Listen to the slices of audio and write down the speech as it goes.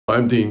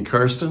I'm Dean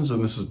Karstens,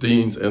 and this is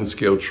Dean's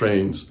N-Scale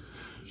Trains.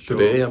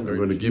 Today I'm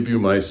going to give you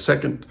my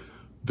second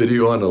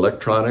video on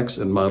electronics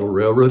and model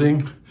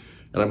railroading,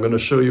 and I'm going to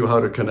show you how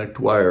to connect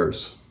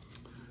wires.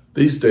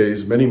 These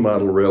days, many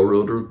model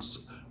railroaders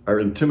are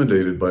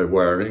intimidated by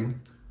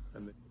wiring,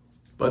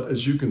 but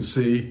as you can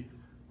see,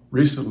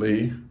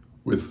 recently,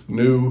 with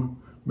new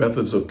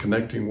methods of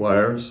connecting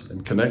wires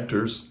and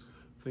connectors,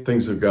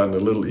 things have gotten a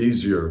little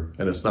easier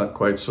and it's not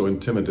quite so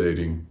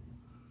intimidating.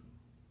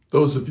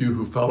 Those of you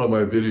who follow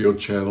my video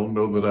channel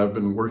know that I've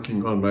been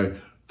working on my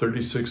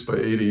 36 by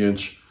 80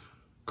 inch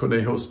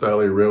Conejos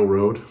Valley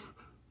Railroad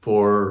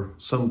for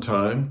some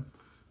time.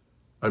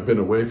 I've been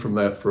away from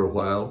that for a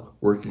while,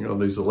 working on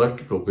these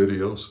electrical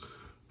videos,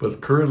 but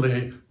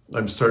currently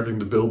I'm starting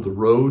to build the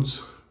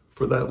roads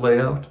for that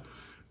layout,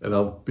 and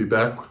I'll be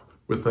back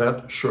with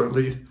that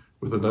shortly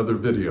with another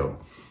video.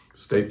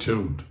 Stay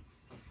tuned.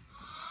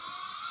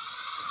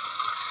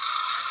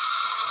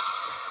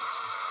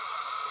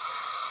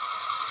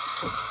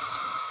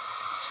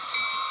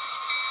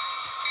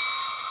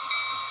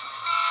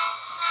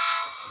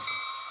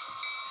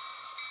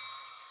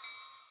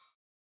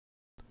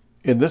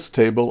 In this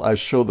table, I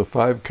show the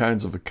 5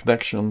 kinds of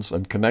connections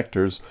and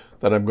connectors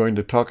that I'm going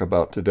to talk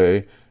about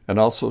today, and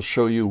also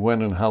show you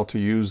when and how to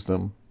use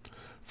them.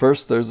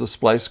 First, there's the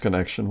splice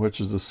connection, which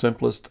is the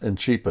simplest and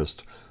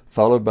cheapest,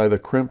 followed by the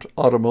crimped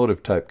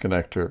automotive type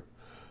connector.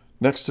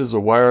 Next is a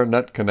wire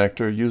nut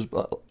connector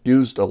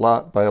used a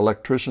lot by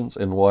electricians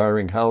in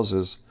wiring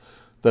houses.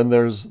 Then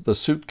there's the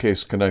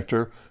suitcase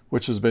connector,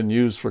 which has been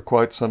used for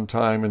quite some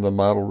time in the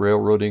model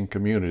railroading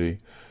community.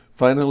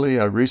 Finally,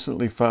 I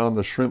recently found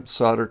the shrimp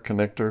solder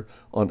connector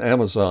on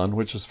Amazon,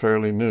 which is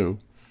fairly new.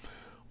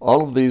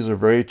 All of these are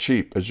very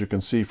cheap, as you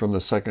can see from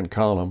the second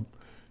column.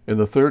 In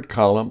the third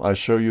column, I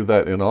show you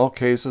that in all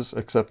cases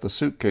except the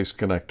suitcase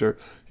connector,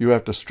 you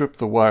have to strip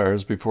the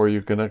wires before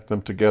you connect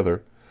them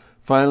together.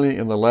 Finally,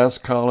 in the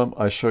last column,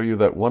 I show you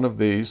that one of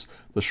these,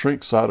 the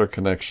shrink solder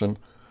connection,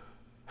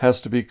 has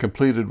to be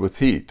completed with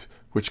heat,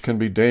 which can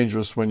be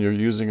dangerous when you're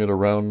using it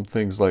around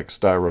things like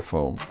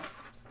styrofoam.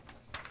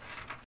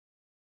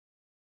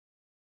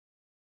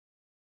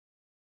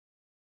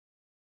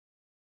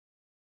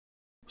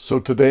 So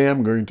today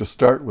I'm going to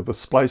start with the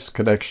splice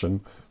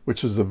connection,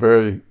 which is a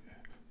very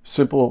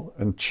simple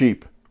and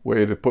cheap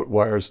way to put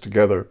wires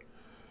together.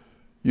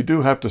 You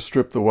do have to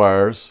strip the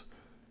wires,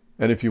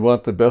 and if you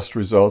want the best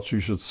results, you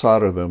should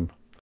solder them.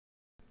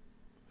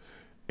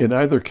 In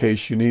either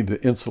case, you need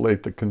to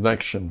insulate the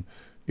connection,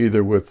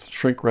 either with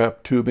shrink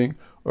wrap tubing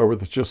or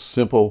with just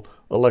simple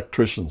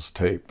electrician's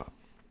tape.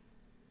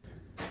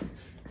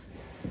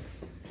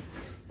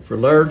 For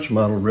large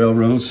model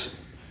railroads,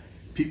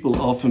 people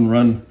often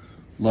run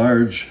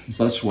large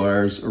bus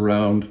wires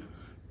around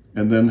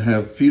and then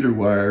have feeder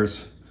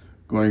wires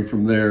going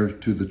from there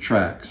to the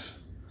tracks.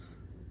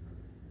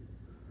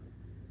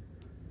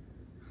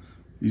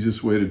 The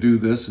easiest way to do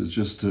this is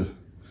just to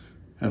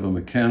have a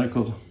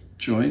mechanical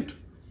joint.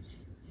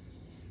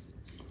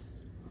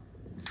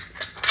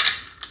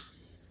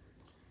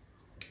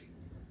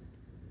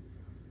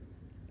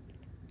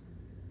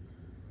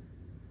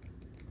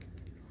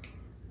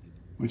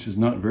 Which is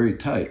not very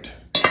tight,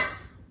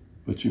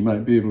 but you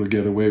might be able to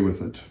get away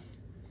with it.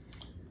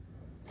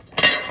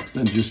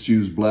 Then just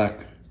use black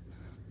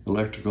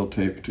electrical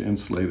tape to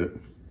insulate it.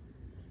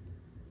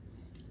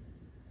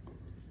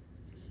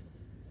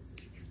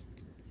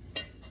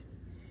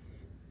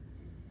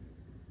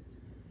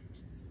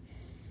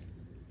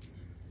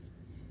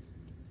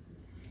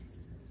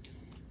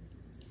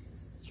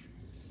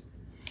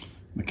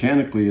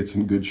 Mechanically, it's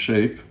in good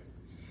shape,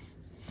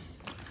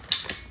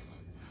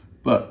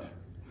 but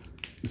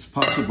it's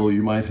possible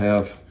you might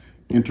have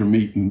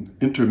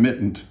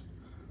intermittent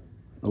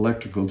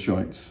electrical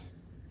joints.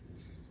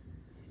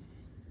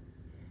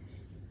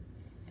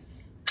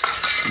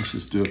 Let's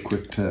just do a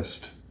quick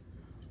test.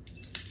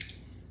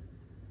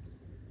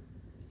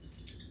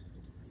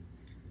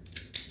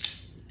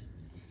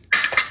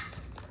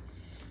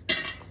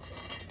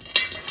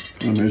 I'm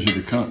going to measure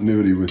the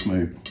continuity with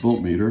my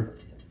voltmeter.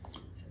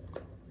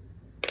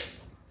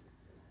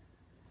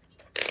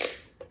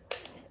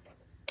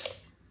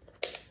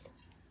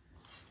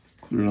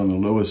 Put it on the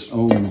lowest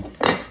ohm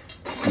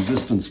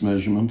resistance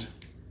range.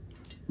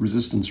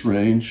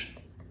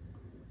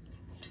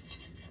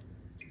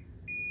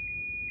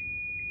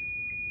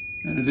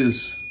 And it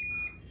is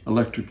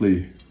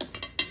electrically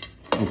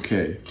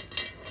okay.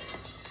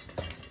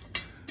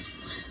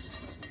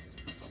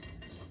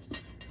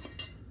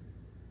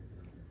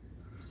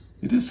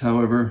 It is,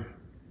 however,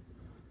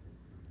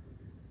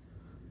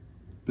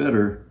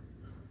 better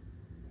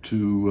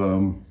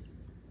to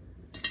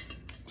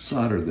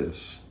solder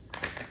this.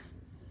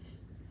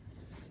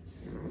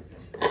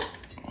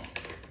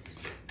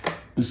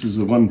 This is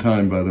the one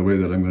time, by the way,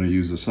 that I'm going to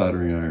use a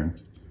soldering iron.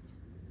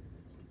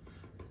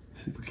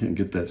 See if we can't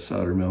get that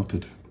solder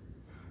melted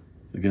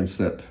against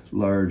that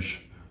large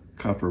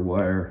copper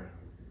wire,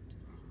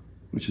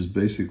 which is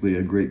basically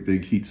a great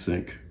big heat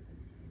sink.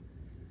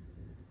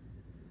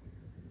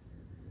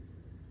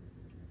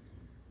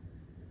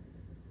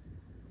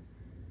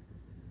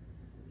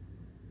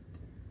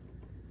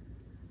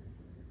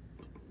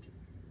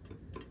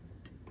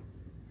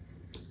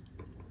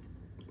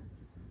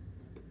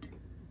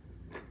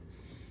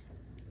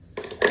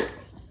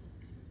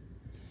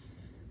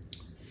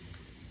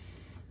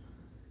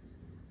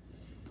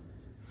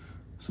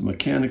 So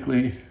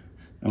mechanically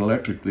and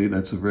electrically,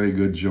 that's a very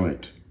good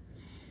joint.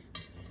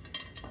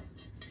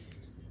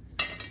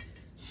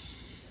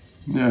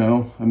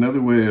 Now,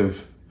 another way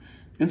of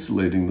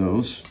insulating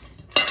those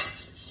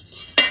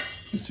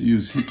is to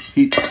use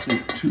heat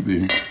sink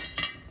tubing.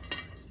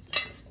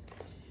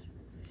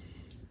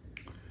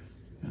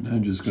 And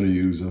I'm just going to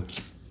use a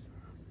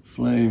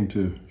flame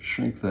to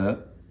shrink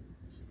that.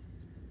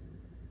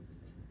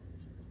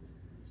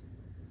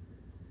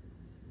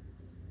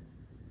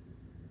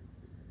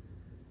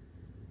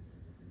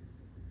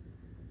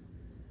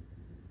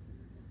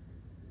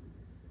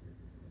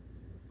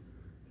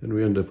 And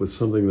we end up with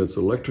something that's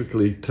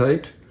electrically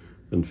tight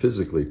and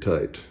physically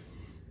tight.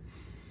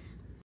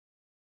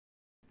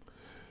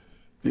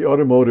 The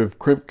automotive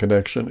crimp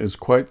connection is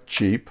quite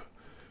cheap,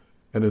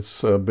 and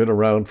it's been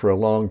around for a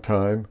long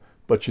time,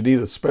 but you need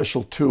a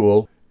special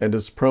tool, and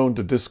it's prone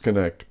to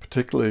disconnect,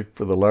 particularly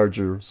for the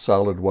larger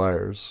solid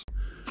wires.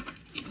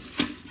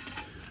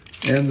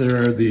 And there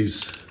are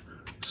these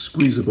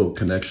squeezeable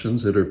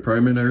connections that are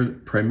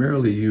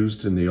primarily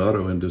used in the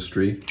auto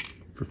industry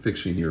for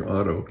fixing your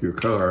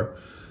car.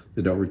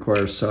 They don't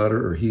require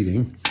solder or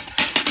heating.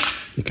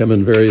 They come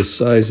in various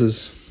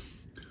sizes.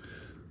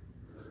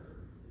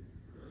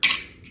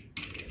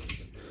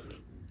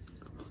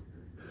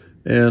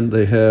 And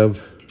they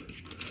have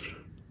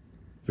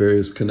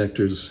various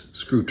connectors,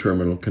 screw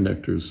terminal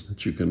connectors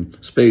that you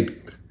can,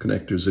 spade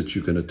connectors that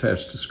you can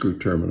attach to screw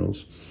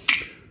terminals.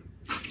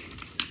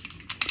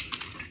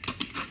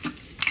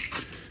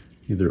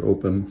 Either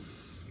open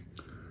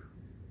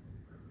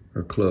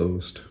or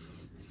closed.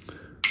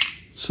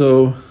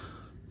 So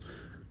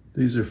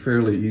these are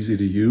fairly easy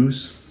to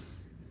use.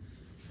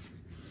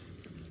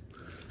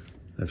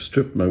 I've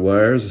stripped my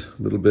wires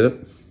a little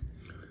bit.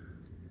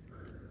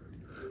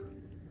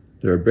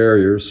 There are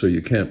barriers, so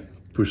you can't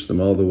push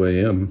them all the way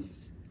in.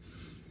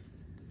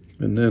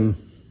 And then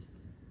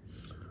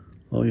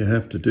all you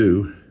have to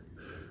do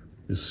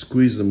is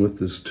squeeze them with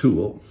this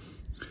tool.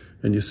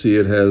 And you see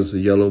it has a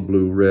yellow,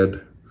 blue, red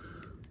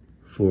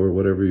for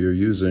whatever you're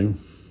using.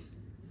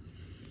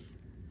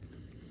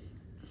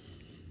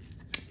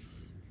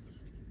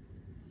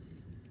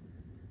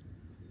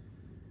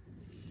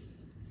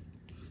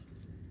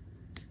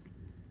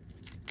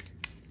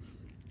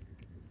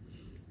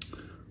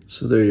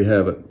 So there you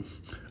have it.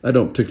 I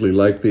don't particularly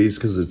like these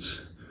because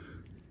it's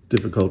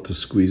difficult to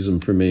squeeze them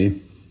for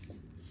me,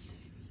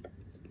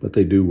 but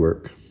they do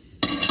work.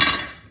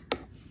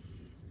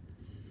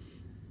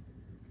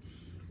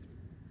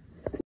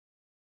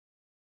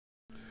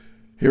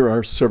 Here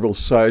are several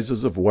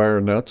sizes of wire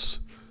nuts.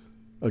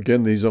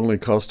 Again, these only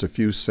cost a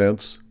few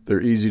cents.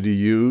 They're easy to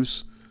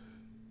use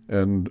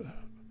and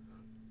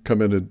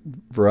come in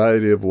a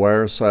variety of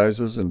wire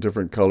sizes and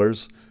different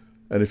colors.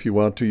 And if you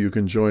want to, you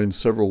can join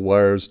several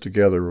wires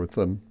together with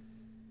them.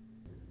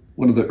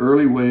 One of the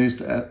early ways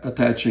to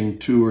attaching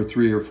 2 or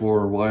 3 or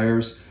 4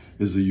 wires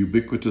is a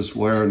ubiquitous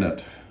wire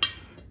nut.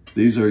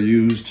 These are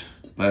used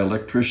by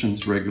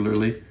electricians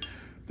regularly.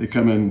 They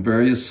come in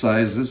various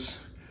sizes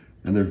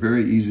and they're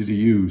very easy to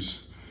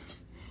use.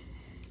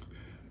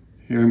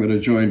 Here I'm going to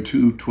join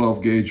 2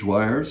 12-gauge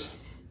wires.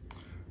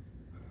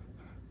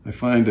 I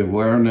find a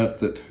wire nut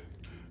that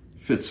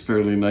fits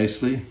fairly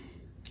nicely.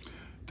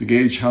 To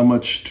gauge how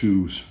much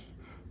to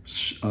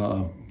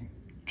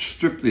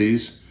strip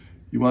these,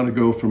 you want to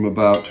go from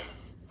about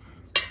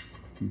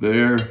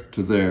there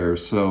to there.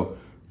 So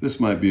this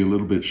might be a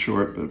little bit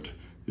short, but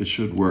it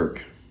should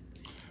work.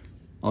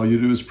 All you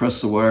do is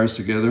press the wires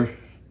together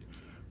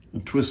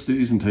and twist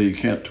these until you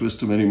can't twist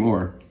them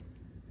anymore.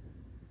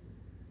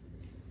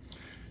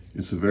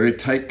 It's a very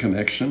tight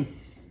connection,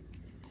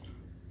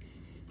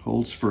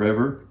 holds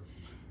forever,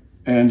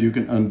 and you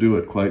can undo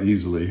it quite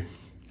easily.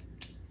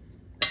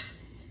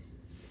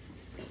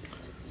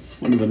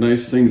 One of the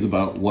nice things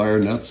about wire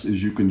nuts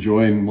is you can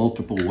join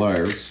multiple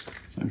wires.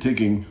 So I'm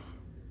taking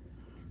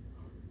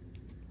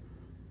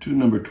 2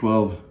 number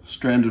 12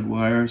 stranded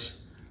wires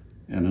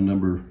and a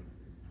number,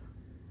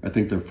 I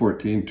think they're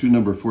 14, 2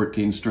 number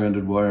 14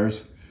 stranded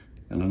wires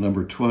and a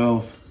number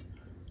 12.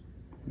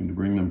 I'm going to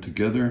bring them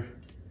together.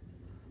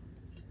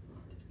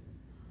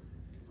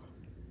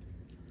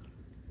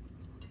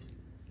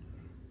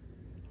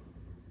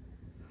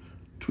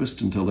 Twist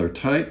until they're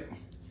tight.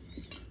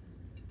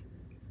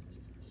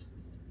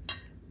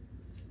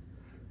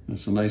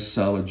 It's a nice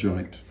solid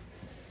joint.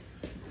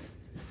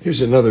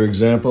 Here's another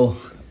example.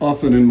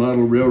 Often in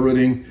model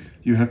railroading,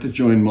 you have to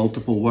join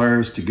multiple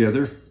wires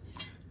together.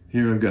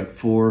 Here I've got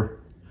 4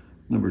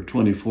 number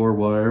 24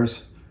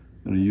 wires.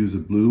 I'm going to use a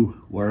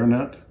blue wire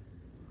nut.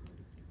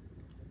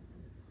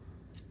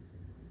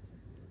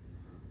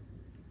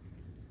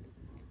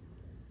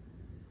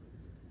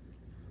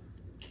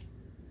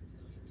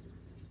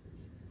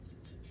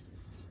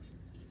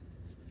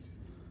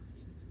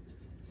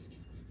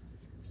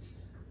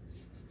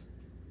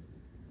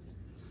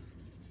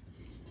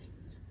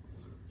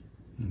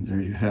 And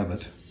there you have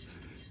it.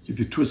 If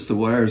you twist the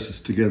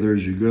wires together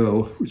as you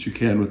go, which you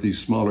can with these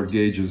smaller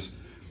gauges,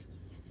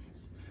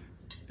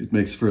 it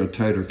makes for a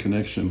tighter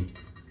connection.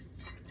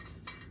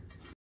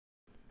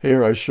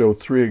 Here I show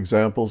 3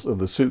 examples of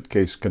the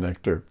Suitcase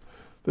Connector.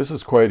 This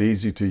is quite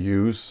easy to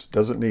use,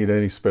 doesn't need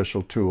any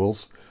special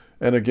tools,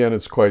 and again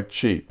it's quite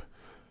cheap.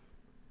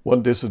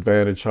 One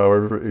disadvantage,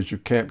 however, is you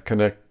can't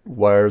connect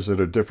wires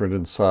that are different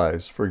in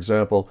size. For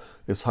example,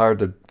 it's hard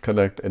to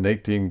connect an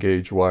 18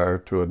 gauge wire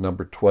to a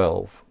number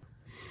 12.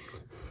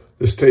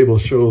 This table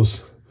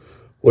shows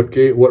what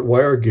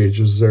wire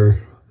gauges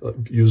they're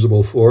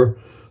usable for.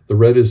 The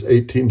red is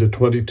 18 to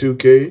 22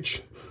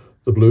 gauge,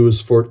 the blue is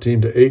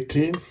 14 to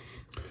 18,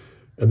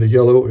 and the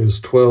yellow is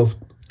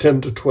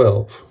 10 to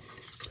 12.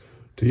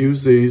 To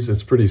use these,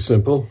 it's pretty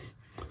simple.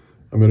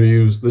 I'm going to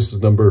use, this is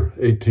number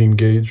 18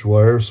 gauge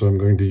wire, so I'm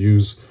going to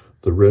use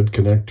the red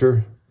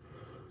connector.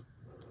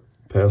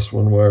 Pass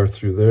one wire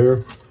through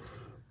there.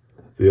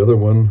 The other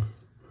one,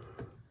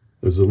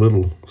 there's a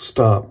little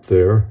stop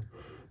there.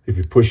 If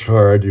you push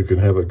hard, you can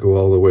have it go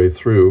all the way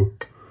through.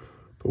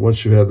 But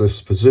once you have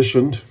this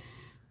positioned,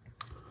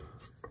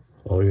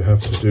 all you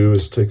have to do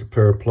is take a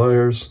pair of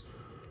pliers,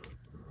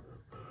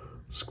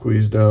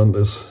 squeeze down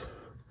this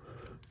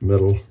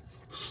metal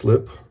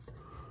slip,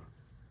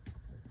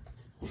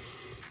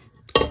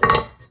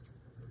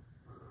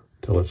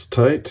 till it's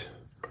tight.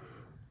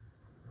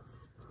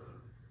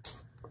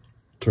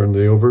 Turn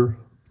the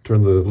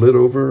lid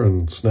over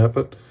and snap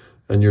it,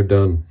 and you're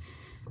done.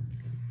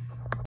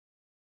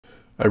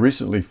 I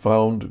recently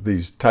found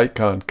these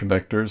Ticon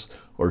connectors,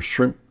 or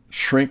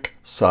shrink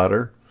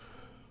solder.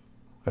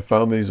 I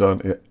found these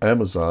on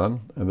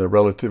Amazon, and they're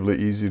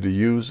relatively easy to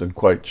use and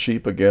quite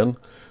cheap again,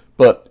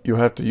 but you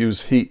have to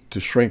use heat to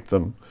shrink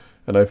them,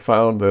 and I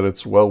found that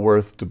it's well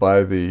worth to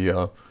buy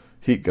the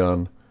heat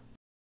gun.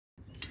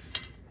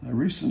 I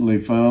recently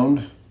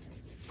found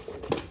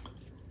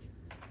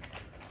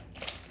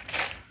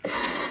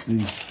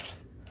these,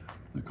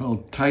 they're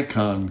called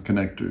Ticon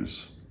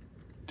connectors,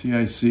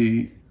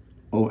 T-I-C-O-N-N.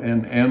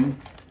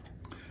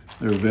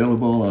 They're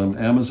available on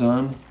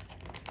Amazon.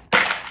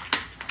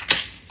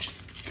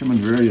 Come in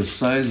various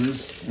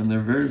sizes, and they're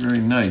very, very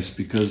nice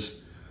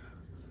because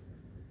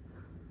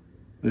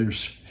they're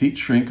heat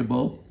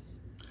shrinkable.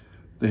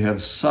 They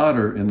have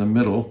solder in the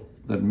middle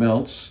that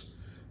melts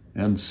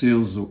and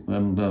seals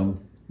and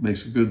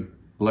makes a good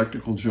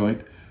electrical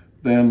joint.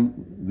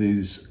 Then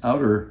these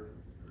outer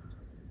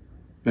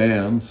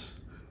bands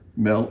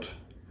melt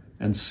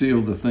and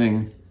seal the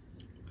thing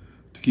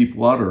to keep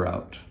water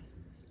out.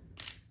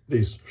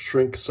 These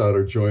shrink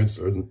solder joints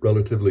are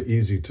relatively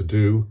easy to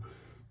do.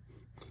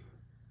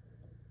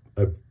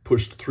 I've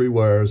pushed 3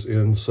 wires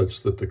in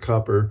such that the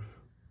copper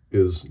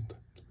is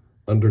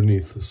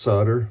underneath the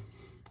solder.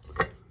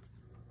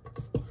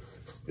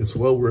 It's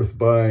well worth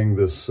buying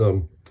this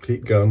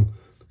heat gun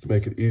to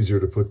make it easier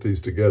to put these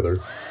together.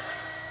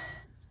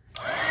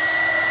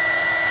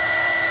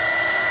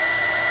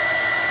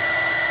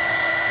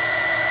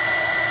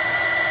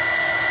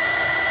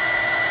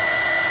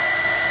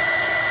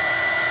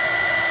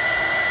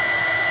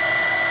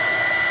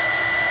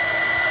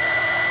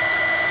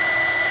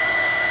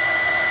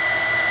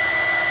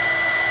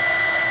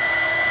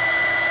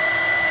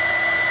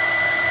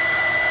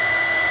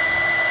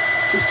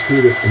 Just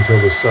heat it until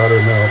the solder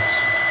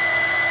melts.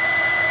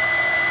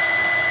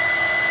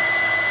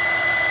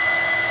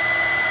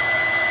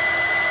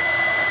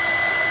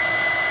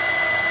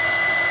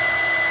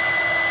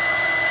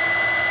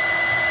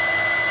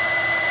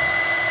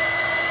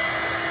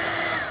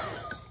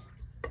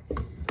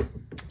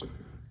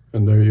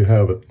 And there you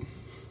have it.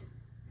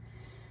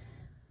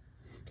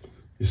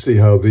 You see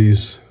how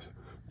these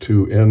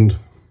 2 end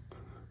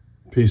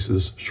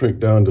pieces shrink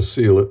down to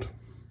seal it.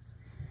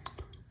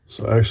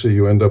 So actually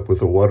you end up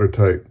with a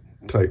watertight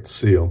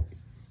seal.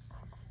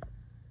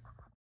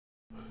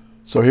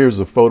 So here's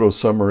a photo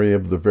summary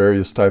of the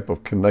various type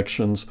of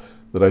connections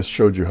that I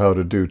showed you how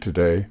to do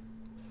today.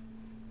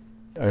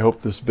 I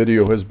hope this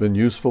video has been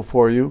useful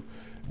for you.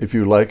 If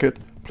you like it,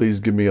 please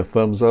give me a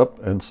thumbs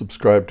up and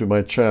subscribe to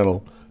my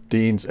channel,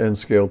 Dean's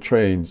N-Scale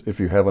Trains, if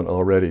you haven't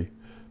already.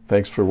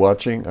 Thanks for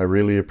watching. I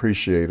really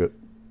appreciate it.